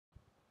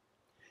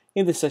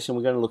In this session,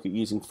 we're going to look at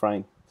using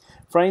Frame.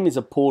 Frame is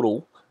a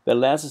portal that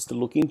allows us to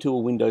look into a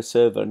Windows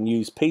server and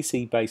use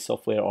PC-based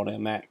software on our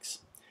Macs.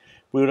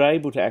 We're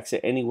able to access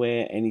it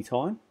anywhere,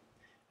 anytime,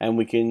 and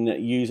we can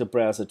use a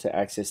browser to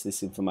access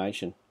this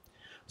information.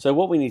 So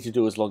what we need to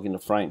do is log into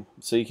Frame.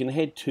 So you can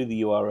head to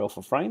the URL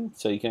for Frame.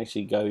 So you can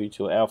actually go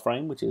to our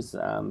Frame, which is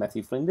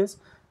Matthew Flinders,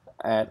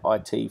 at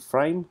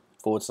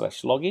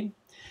itframe/login.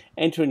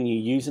 Enter in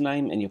your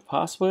username and your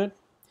password.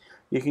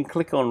 You can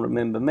click on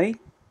Remember Me,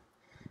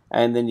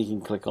 and then you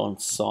can click on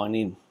Sign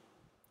In.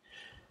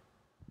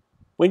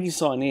 When you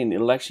sign in,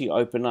 it'll actually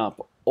open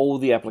up all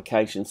the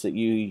applications that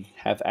you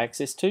have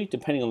access to,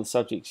 depending on the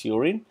subjects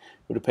you're in.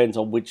 It depends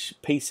on which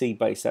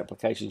PC-based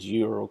applications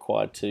you are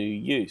required to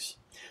use.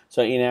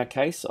 So in our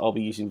case, I'll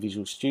be using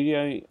Visual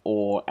Studio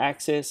or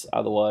Access.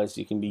 Otherwise,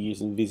 you can be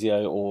using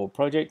Visio or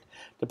Project,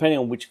 depending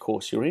on which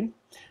course you're in.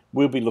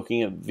 We'll be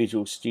looking at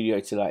Visual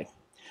Studio today.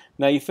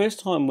 Now, your first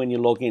time when you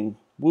log in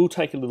will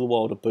take a little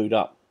while to boot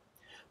up.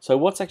 So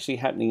what's actually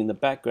happening in the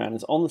background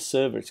is on the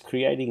server, it's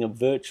creating a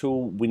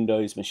virtual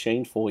Windows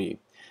machine for you,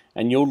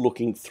 and you're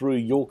looking through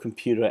your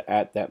computer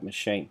at that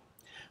machine.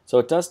 So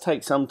it does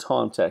take some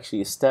time to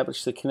actually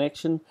establish the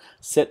connection,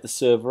 set the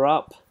server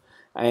up,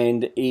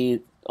 and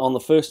on the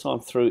first time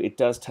through, it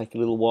does take a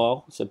little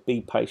while, so be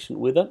patient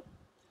with it.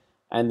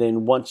 And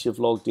then once you've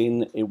logged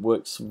in, it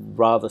works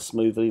rather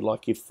smoothly,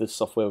 like if the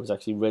software was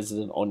actually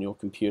resident on your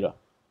computer.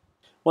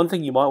 One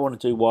thing you might want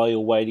to do while you're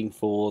waiting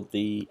for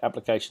the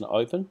application to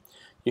open,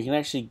 you can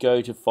actually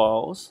go to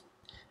Files,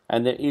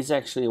 and there is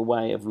actually a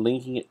way of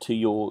linking it to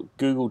your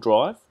Google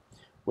Drive,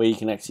 where you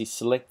can actually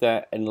select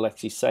that and it'll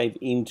actually save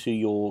into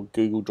your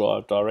Google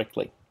Drive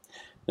directly.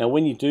 Now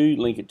when you do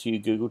link it to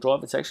your Google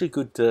Drive, it's actually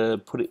good to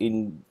put it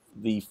in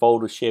the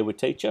folder Share with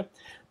Teacher.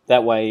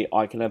 That way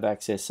I can have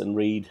access and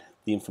read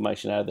the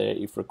information out of there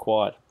if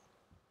required.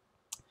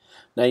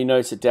 Now you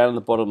notice that down in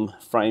the bottom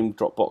frame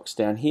Dropbox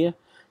down here,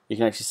 you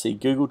can actually see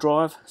Google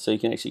Drive, so you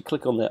can actually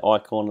click on that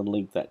icon and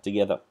link that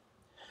together.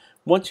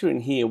 Once you're in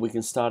here, we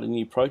can start a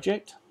new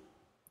project.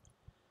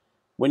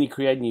 When you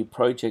create a new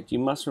project, you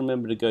must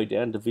remember to go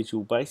down to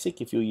Visual Basic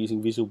if you're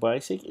using Visual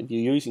Basic. If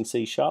you're using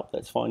C#,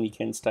 that's fine, you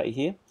can stay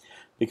here,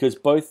 because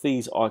both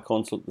these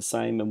icons look the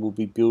same and we'll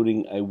be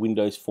building a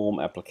Windows Form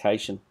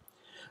application.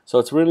 So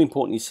it's really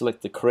important you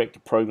select the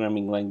correct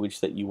programming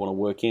language that you want to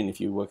work in.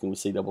 If you're working with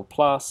C++,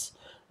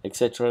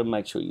 etc.,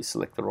 make sure you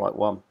select the right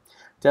one.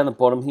 Down the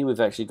bottom here, we've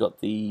actually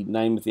got the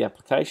name of the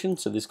application,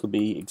 so this could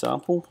be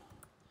example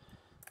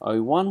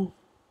 01,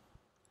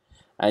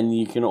 and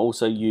you can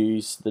also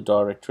use the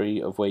directory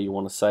of where you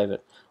want to save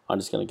it. I'm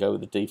just going to go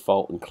with the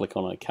default and click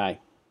on OK.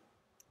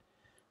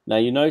 Now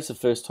you notice the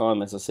first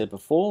time, as I said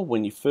before,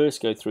 when you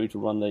first go through to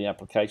run the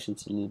application,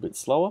 it's a little bit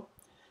slower,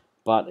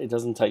 but it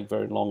doesn't take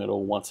very long at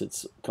all once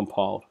it's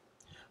compiled.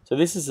 So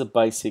this is a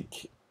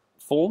basic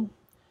form.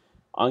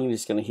 I'm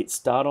just going to hit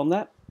start on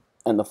that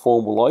and the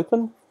form will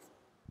open.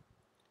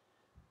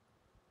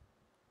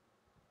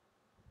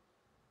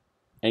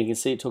 And you can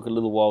see it took a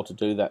little while to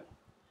do that.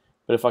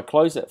 But if I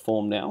close that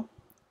form now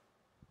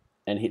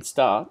and hit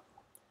start,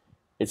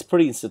 it's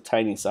pretty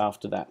instantaneous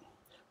after that.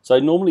 So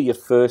normally your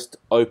first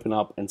open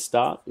up and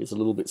start is a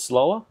little bit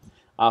slower.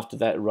 After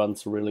that, it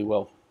runs really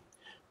well.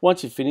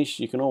 Once you've finished,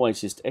 you can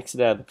always just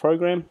exit out of the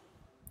program.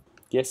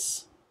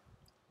 Yes.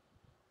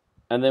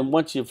 And then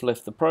once you've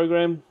left the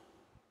program,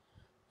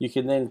 you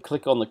can then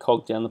click on the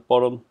cog down the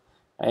bottom,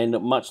 and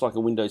much like a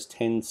Windows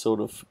 10 sort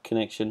of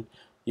connection,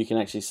 you can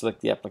actually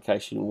select the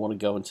application you want to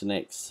go into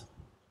next.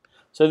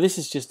 So this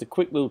is just a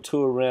quick little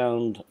tour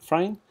around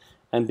Frame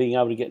and being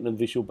able to get into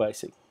Visual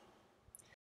Basic.